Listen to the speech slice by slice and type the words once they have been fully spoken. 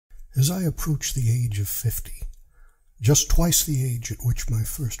As I approach the age of 50, just twice the age at which my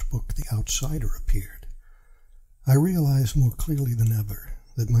first book, The Outsider, appeared, I realize more clearly than ever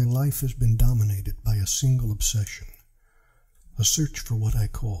that my life has been dominated by a single obsession, a search for what I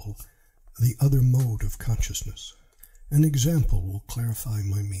call the other mode of consciousness. An example will clarify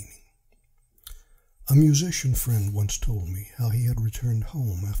my meaning. A musician friend once told me how he had returned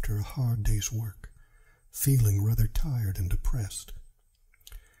home after a hard day's work, feeling rather tired and depressed.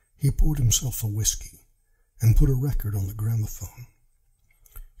 He poured himself a whiskey and put a record on the gramophone.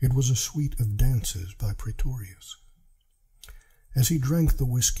 It was a suite of dances by Pretorius. As he drank the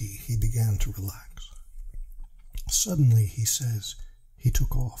whiskey, he began to relax. Suddenly, he says, he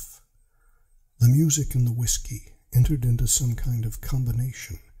took off. The music and the whiskey entered into some kind of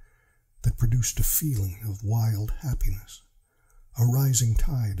combination that produced a feeling of wild happiness, a rising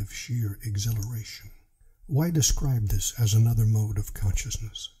tide of sheer exhilaration. Why describe this as another mode of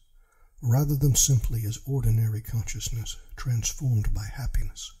consciousness, rather than simply as ordinary consciousness transformed by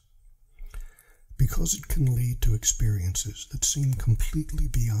happiness? Because it can lead to experiences that seem completely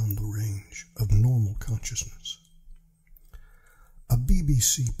beyond the range of normal consciousness. A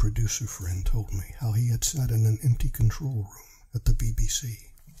BBC producer friend told me how he had sat in an empty control room at the BBC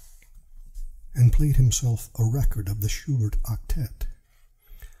and played himself a record of the Schubert Octet,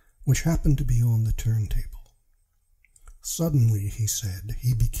 which happened to be on the turntable. Suddenly, he said,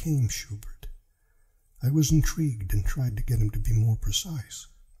 he became Schubert. I was intrigued and tried to get him to be more precise.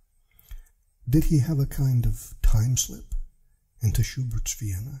 Did he have a kind of time slip into Schubert's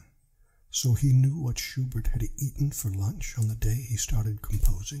Vienna, so he knew what Schubert had eaten for lunch on the day he started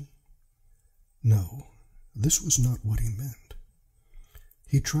composing? No, this was not what he meant.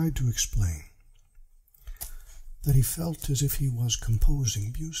 He tried to explain that he felt as if he was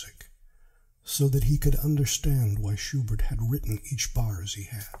composing music, so that he could understand why Schubert had written each bar as he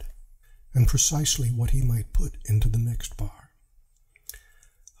had, and precisely what he might put into the next bar.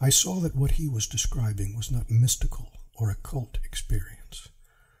 I saw that what he was describing was not mystical or occult experience,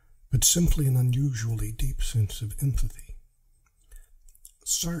 but simply an unusually deep sense of empathy.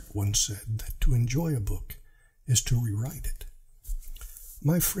 Sartre once said that to enjoy a book is to rewrite it.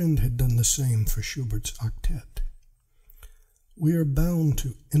 My friend had done the same for Schubert's Octet. We are bound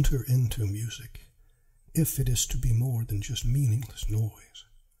to enter into music if it is to be more than just meaningless noise.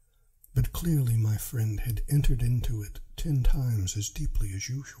 But clearly my friend had entered into it 10 times as deeply as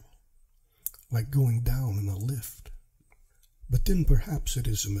usual, like going down in a lift. But then perhaps it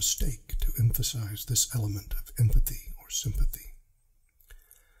is a mistake to emphasize this element of empathy or sympathy.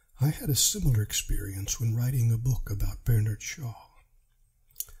 I had a similar experience when writing a book about Bernard Shaw.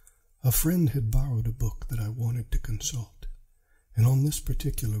 A friend had borrowed a book that I wanted to consult, and on this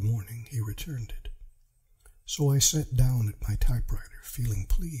particular morning he returned it. So I sat down at my typewriter, feeling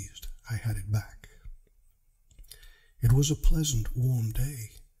pleased I had it back. It was a pleasant, warm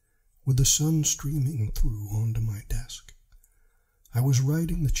day, with the sun streaming through onto my desk. I was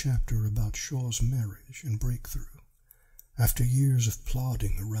writing the chapter about Shaw's marriage and breakthrough, after years of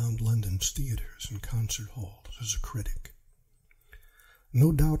plodding around London's theatres and concert halls as a critic.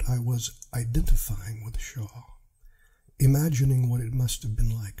 No doubt I was identifying with Shaw, imagining what it must have been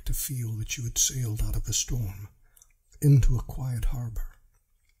like to feel that you had sailed out of a storm into a quiet harbor.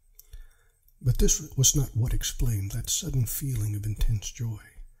 But this was not what explained that sudden feeling of intense joy,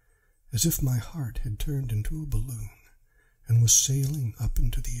 as if my heart had turned into a balloon and was sailing up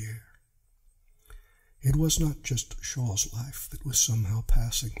into the air. It was not just Shaw's life that was somehow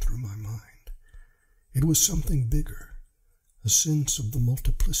passing through my mind. It was something bigger, a sense of the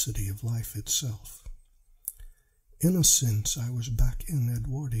multiplicity of life itself. In a sense, I was back in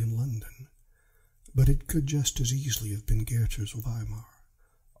Edwardian London, but it could just as easily have been Goethe's Weimar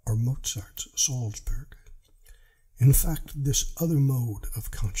or Mozart's Salzburg. In fact, this other mode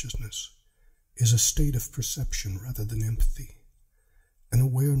of consciousness is a state of perception rather than empathy, an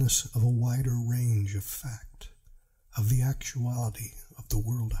awareness of a wider range of fact, of the actuality of the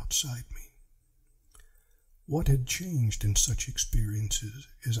world outside me. What had changed in such experiences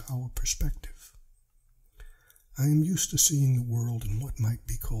is our perspective. I am used to seeing the world in what might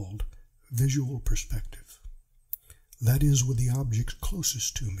be called visual perspective. That is, with the objects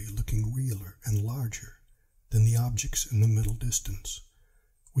closest to me looking realer and larger than the objects in the middle distance,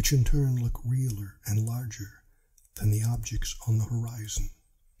 which in turn look realer and larger than the objects on the horizon.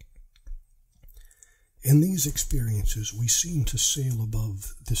 In these experiences, we seem to sail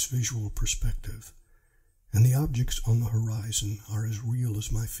above this visual perspective, and the objects on the horizon are as real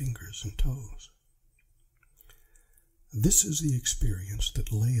as my fingers and toes. This is the experience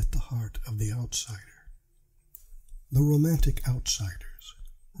that lay at the heart of The Outsider. The romantic outsiders,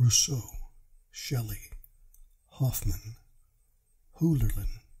 Rousseau, Shelley, Hoffman,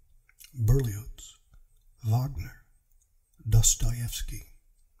 Hölderlin, Berlioz, Wagner, Dostoevsky,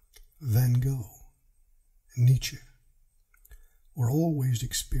 Van Gogh, Nietzsche, were always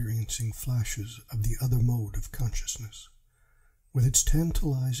experiencing flashes of the other mode of consciousness, with its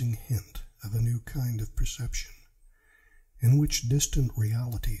tantalizing hint of a new kind of perception, in which distant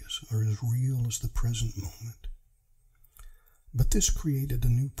realities are as real as the present moment. But this created a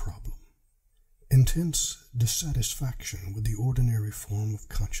new problem: intense dissatisfaction with the ordinary form of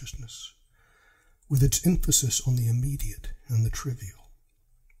consciousness, with its emphasis on the immediate and the trivial.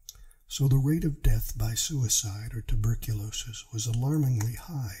 So the rate of death by suicide or tuberculosis was alarmingly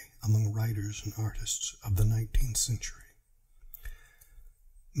high among writers and artists of the 19th century.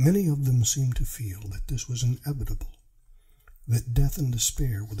 Many of them seemed to feel that this was inevitable, that death and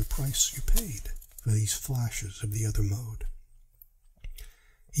despair were the price you paid for these flashes of the other mode.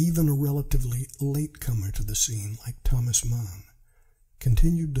 Even a relatively latecomer to the scene like Thomas Mann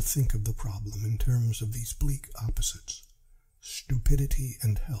continued to think of the problem in terms of these bleak opposites: stupidity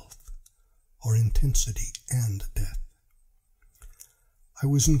and health, or intensity and death. I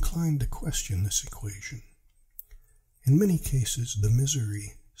was inclined to question this equation. In many cases, the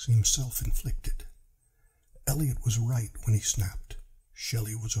misery seemed self-inflicted. Eliot was right when he snapped,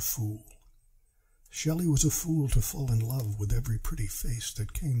 Shelley was a fool. Shelley was a fool to fall in love with every pretty face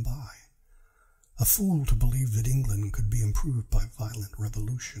that came by, a fool to believe that England could be improved by violent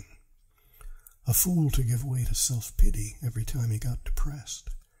revolution, a fool to give way to self-pity every time he got depressed,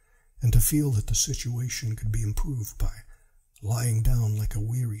 and to feel that the situation could be improved by lying down like a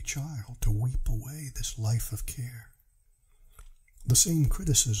weary child to weep away this life of care. The same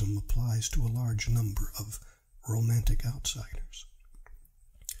criticism applies to a large number of romantic outsiders.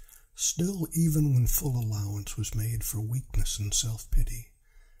 Still, even when full allowance was made for weakness and self-pity,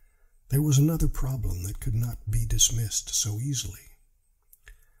 there was another problem that could not be dismissed so easily.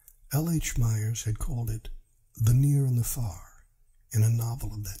 L. H. Myers had called it The Near and the Far in a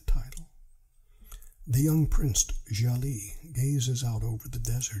novel of that title. The young Prince Jali gazes out over the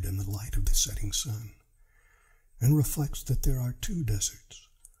desert in the light of the setting sun, and reflects that there are two deserts,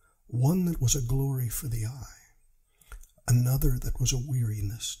 one that was a glory for the eye, another that was a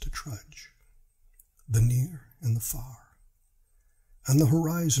weariness to trudge, the near and the far. And the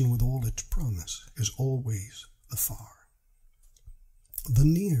horizon with all its promise is always the far. The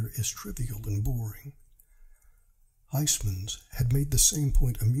near is trivial and boring. Huysmans had made the same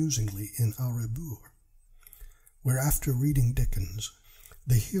point amusingly in Au Rebours, where after reading Dickens,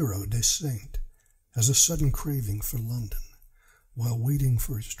 the hero des Saints has a sudden craving for London. While waiting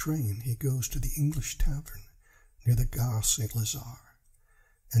for his train, he goes to the English tavern near the Gare Saint-Lazare,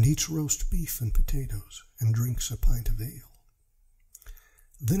 and eats roast beef and potatoes, and drinks a pint of ale.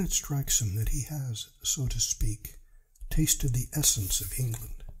 Then it strikes him that he has, so to speak, tasted the essence of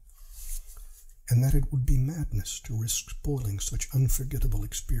England, and that it would be madness to risk spoiling such unforgettable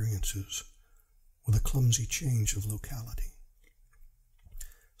experiences with a clumsy change of locality.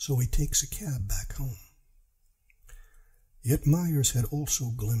 So he takes a cab back home. Yet Myers had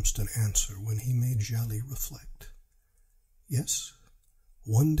also glimpsed an answer when he made Jali reflect. Yes,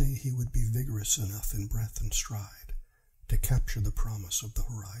 one day he would be vigorous enough in breath and stride to capture the promise of the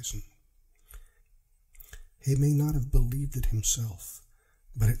horizon. He may not have believed it himself,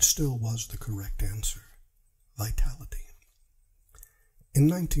 but it still was the correct answer: vitality. In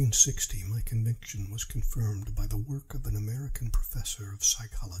 1960, my conviction was confirmed by the work of an American professor of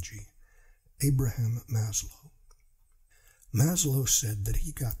psychology, Abraham Maslow. Maslow said that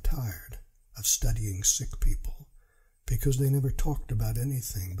he got tired of studying sick people because they never talked about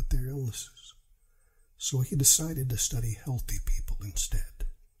anything but their illnesses, so he decided to study healthy people instead.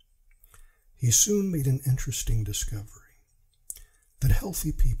 He soon made an interesting discovery: that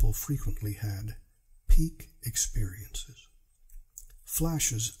healthy people frequently had peak experiences,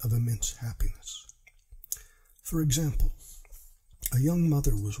 flashes of immense happiness. For example, a young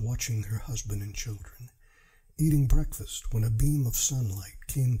mother was watching her husband and children eating breakfast when a beam of sunlight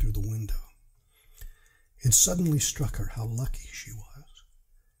came through the window. It suddenly struck her how lucky she was,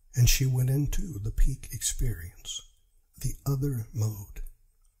 and she went into the peak experience, the other mode.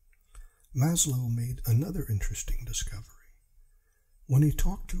 Maslow made another interesting discovery. When he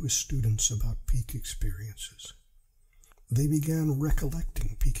talked to his students about peak experiences, they began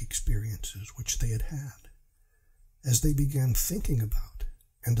recollecting peak experiences which they had had. As they began thinking about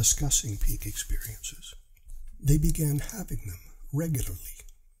and discussing peak experiences, they began having them regularly.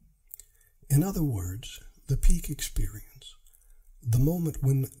 In other words, the peak experience, the moment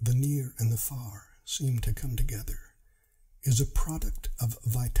when the near and the far seemed to come together, is a product of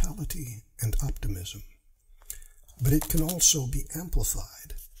vitality and optimism, but it can also be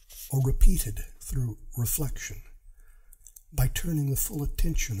amplified or repeated through reflection by turning the full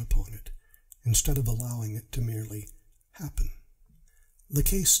attention upon it instead of allowing it to merely happen. The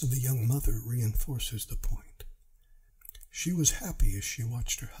case of the young mother reinforces the point. She was happy as she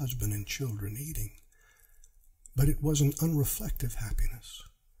watched her husband and children eating, but it was an unreflective happiness.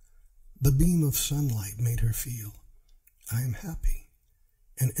 The beam of sunlight made her feel, "I am happy,"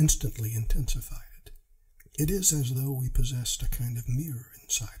 and instantly intensified it. It is as though we possessed a kind of mirror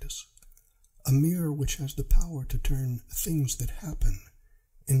inside us, a mirror which has the power to turn things that happen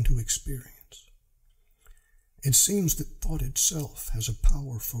into experience. It seems that thought itself has a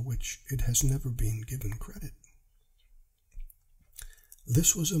power for which it has never been given credit.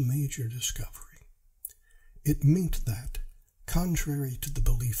 This was a major discovery. It meant that, contrary to the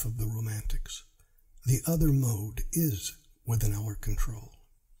belief of the Romantics, the other mode is within our control.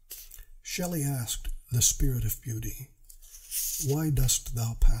 Shelley asked the Spirit of Beauty, "Why dost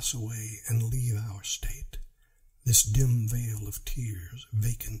thou pass away and leave our state, this dim vale of tears,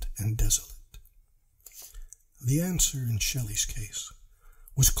 vacant and desolate?" The answer in Shelley's case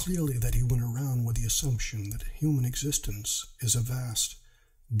was clearly that he went around with the assumption that human existence is a vast,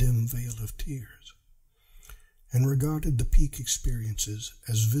 dim vale of tears, and regarded the peak experiences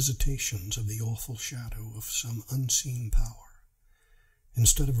as visitations of the awful shadow of some unseen power,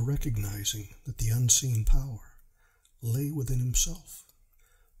 instead of recognizing that the unseen power lay within himself.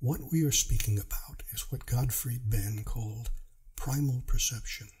 What we are speaking about is what Gottfried Benn called primal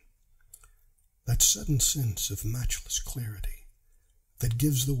perception, that sudden sense of matchless clarity that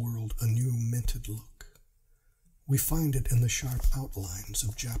gives the world a new minted look. We find it in the sharp outlines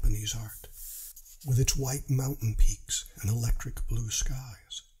of Japanese art, with its white mountain peaks and electric blue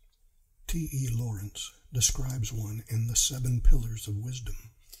skies. T.E. Lawrence describes one in The 7 Pillars of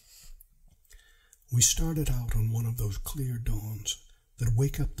Wisdom. We started out on one of those clear dawns that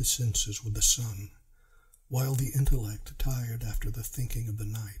wake up the senses with the sun, while the intellect, tired after the thinking of the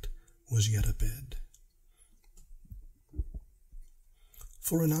night, was yet abed.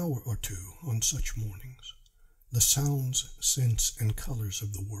 For an hour or two on such mornings, the sounds, scents, and colors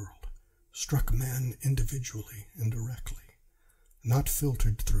of the world struck man individually and directly, not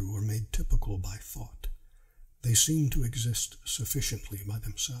filtered through or made typical by thought. They seemed to exist sufficiently by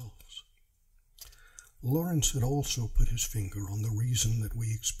themselves. Lawrence had also put his finger on the reason that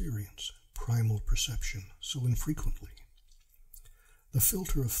we experience primal perception so infrequently. The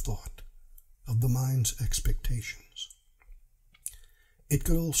filter of thought, of the mind's expectations. It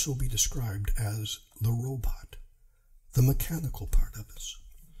could also be described as the robot, the mechanical part of us.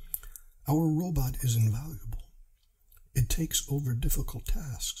 Our robot is invaluable. It takes over difficult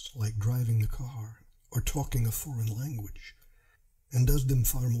tasks like driving the car or talking a foreign language, and does them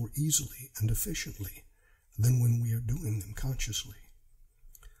far more easily and efficiently than when we are doing them consciously.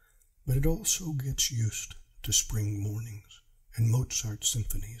 But it also gets used to spring mornings and Mozart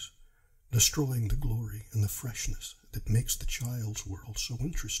symphonies, destroying the glory and the freshness that makes the child's world so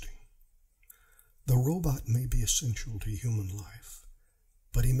interesting. The robot may be essential to human life,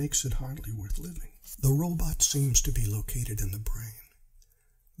 but he makes it hardly worth living. The robot seems to be located in the brain.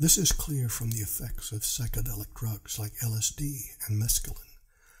 This is clear from the effects of psychedelic drugs like LSD and mescaline,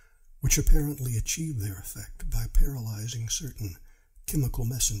 which apparently achieve their effect by paralyzing certain chemical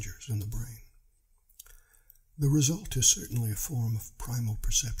messengers in the brain. The result is certainly a form of primal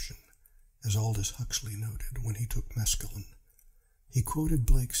perception, as Aldous Huxley noted when he took mescaline. He quoted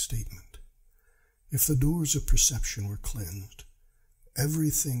Blake's statement, "If the doors of perception were cleansed,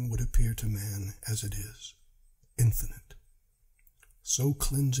 everything would appear to man as it is, infinite." So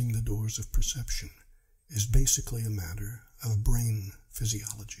cleansing the doors of perception is basically a matter of brain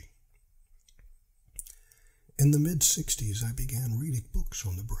physiology. In the mid-60s, I began reading books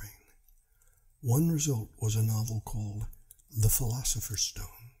on the brain. One result was a novel called The Philosopher's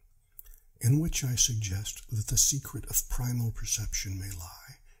Stone, in which I suggest that the secret of primal perception may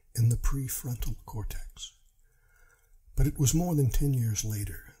lie in the prefrontal cortex. But it was more than 10 years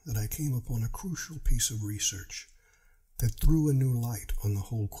later that I came upon a crucial piece of research that threw a new light on the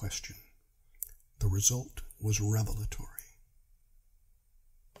whole question. The result was revelatory.